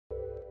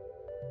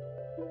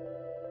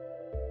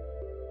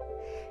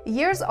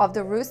Years of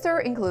the rooster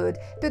include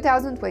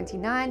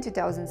 2029,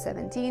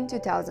 2017,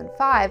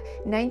 2005,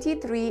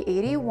 93,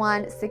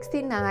 81,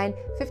 69,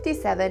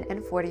 57,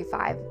 and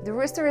 45. The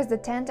rooster is the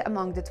 10th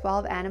among the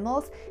 12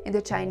 animals in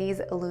the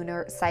Chinese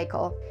lunar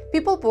cycle.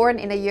 People born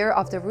in a year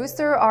of the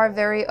rooster are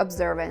very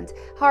observant,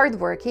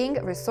 hardworking,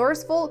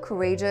 resourceful,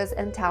 courageous,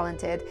 and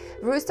talented.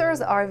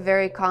 Roosters are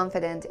very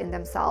confident in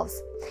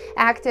themselves,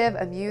 active,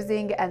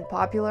 amusing, and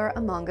popular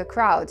among a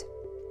crowd.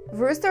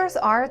 Roosters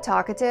are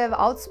talkative,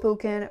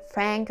 outspoken,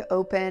 frank,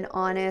 open,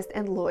 honest,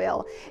 and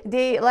loyal.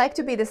 They like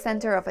to be the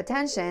center of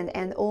attention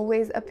and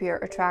always appear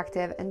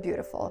attractive and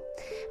beautiful.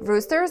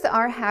 Roosters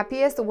are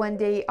happiest when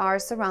they are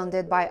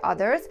surrounded by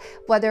others,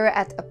 whether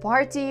at a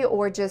party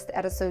or just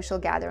at a social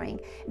gathering.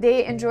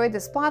 They enjoy the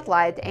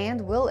spotlight and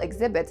will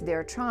exhibit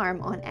their charm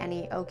on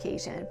any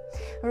occasion.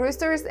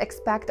 Roosters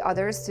expect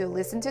others to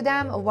listen to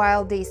them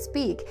while they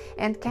speak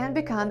and can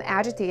become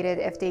agitated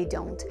if they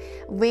don't.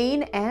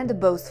 Vain and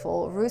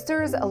boastful, roosters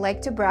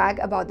like to brag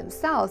about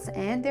themselves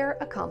and their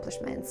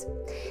accomplishments.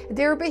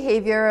 Their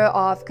behavior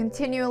of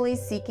continually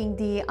seeking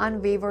the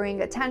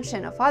unwavering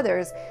attention of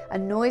others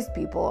annoys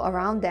people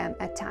around them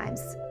at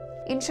times.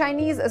 In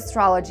Chinese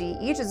astrology,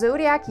 each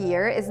zodiac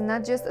year is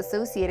not just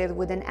associated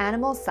with an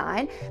animal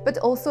sign, but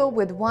also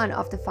with one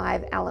of the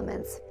 5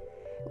 elements.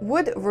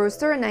 Wood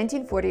rooster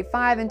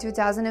 1945 and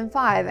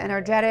 2005,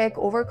 energetic,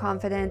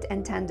 overconfident,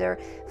 and tender.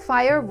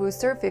 Fire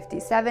rooster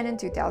 57 in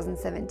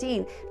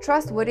 2017,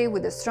 trustworthy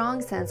with a strong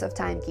sense of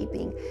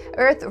timekeeping.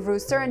 Earth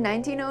rooster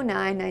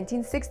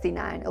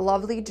 1909-1969,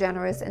 lovely,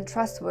 generous, and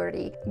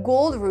trustworthy.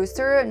 Gold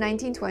rooster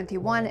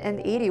 1921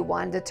 and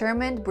 81,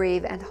 determined,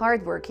 brave, and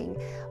hardworking.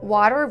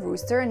 Water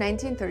rooster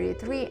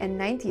 1933 and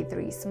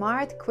 93,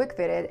 smart,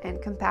 quick-witted,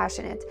 and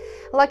compassionate.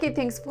 Lucky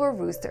things for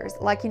roosters: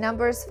 lucky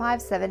numbers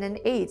 5, 7, and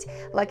 8.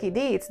 Lucky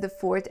dates the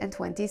 4th and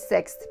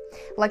 26th.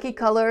 Lucky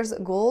colors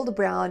gold,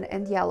 brown,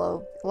 and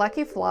yellow.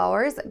 Lucky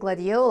flowers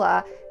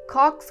gladiola,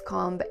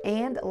 coxcomb,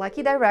 and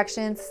lucky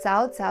directions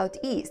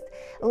south-southeast.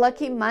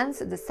 Lucky months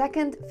the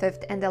 2nd,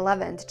 5th, and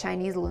 11th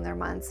Chinese lunar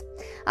months.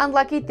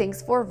 Unlucky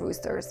things for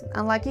roosters: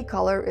 unlucky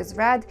color is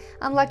red.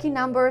 Unlucky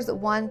numbers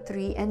 1,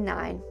 3, and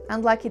 9.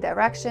 Unlucky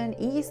direction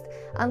east.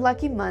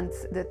 Unlucky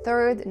months the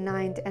 3rd,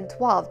 9th, and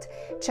 12th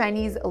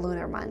Chinese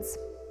lunar months.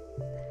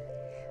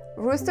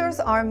 Roosters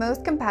are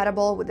most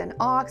compatible with an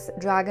ox,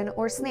 dragon,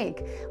 or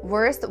snake,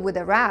 worst with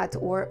a rat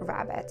or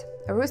rabbit.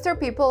 Rooster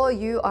people,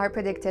 you are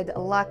predicted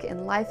luck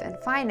in life and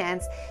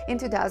finance in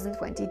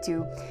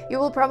 2022. You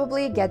will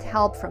probably get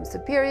help from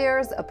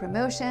superiors, a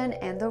promotion,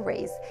 and a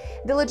raise.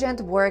 Diligent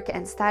work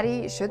and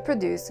study should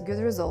produce good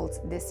results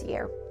this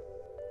year.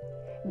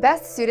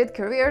 Best suited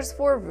careers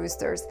for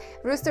roosters.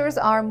 Roosters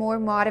are more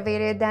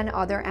motivated than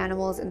other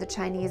animals in the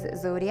Chinese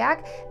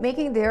zodiac,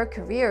 making their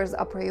careers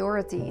a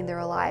priority in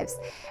their lives.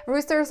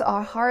 Roosters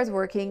are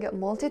hardworking,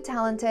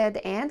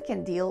 multi-talented, and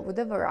can deal with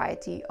a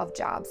variety of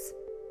jobs.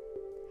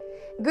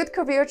 Good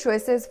career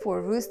choices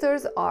for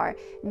roosters are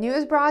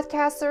news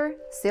broadcaster,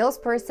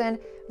 salesperson,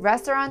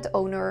 restaurant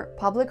owner,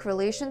 public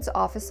relations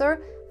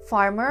officer,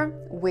 farmer,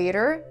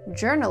 waiter,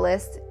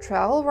 journalist,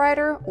 travel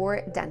writer,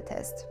 or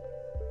dentist.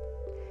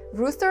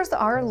 Roosters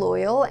are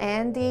loyal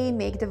and they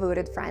make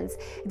devoted friends.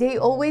 They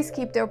always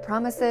keep their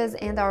promises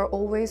and are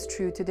always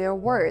true to their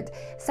word.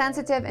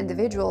 Sensitive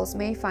individuals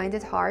may find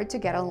it hard to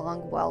get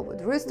along well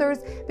with roosters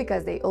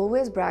because they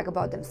always brag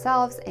about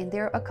themselves and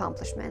their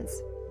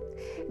accomplishments.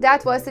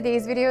 That was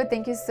today's video.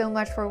 Thank you so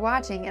much for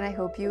watching and I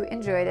hope you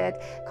enjoyed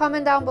it.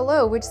 Comment down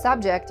below which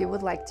subject you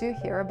would like to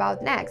hear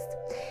about next.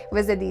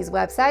 Visit these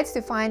websites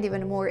to find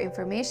even more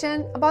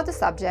information about the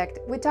subject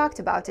we talked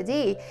about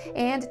today,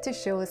 and to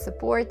show us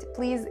support,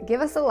 please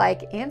give us a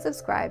like and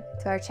subscribe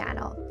to our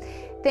channel.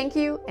 Thank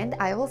you, and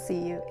I will see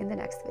you in the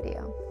next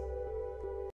video.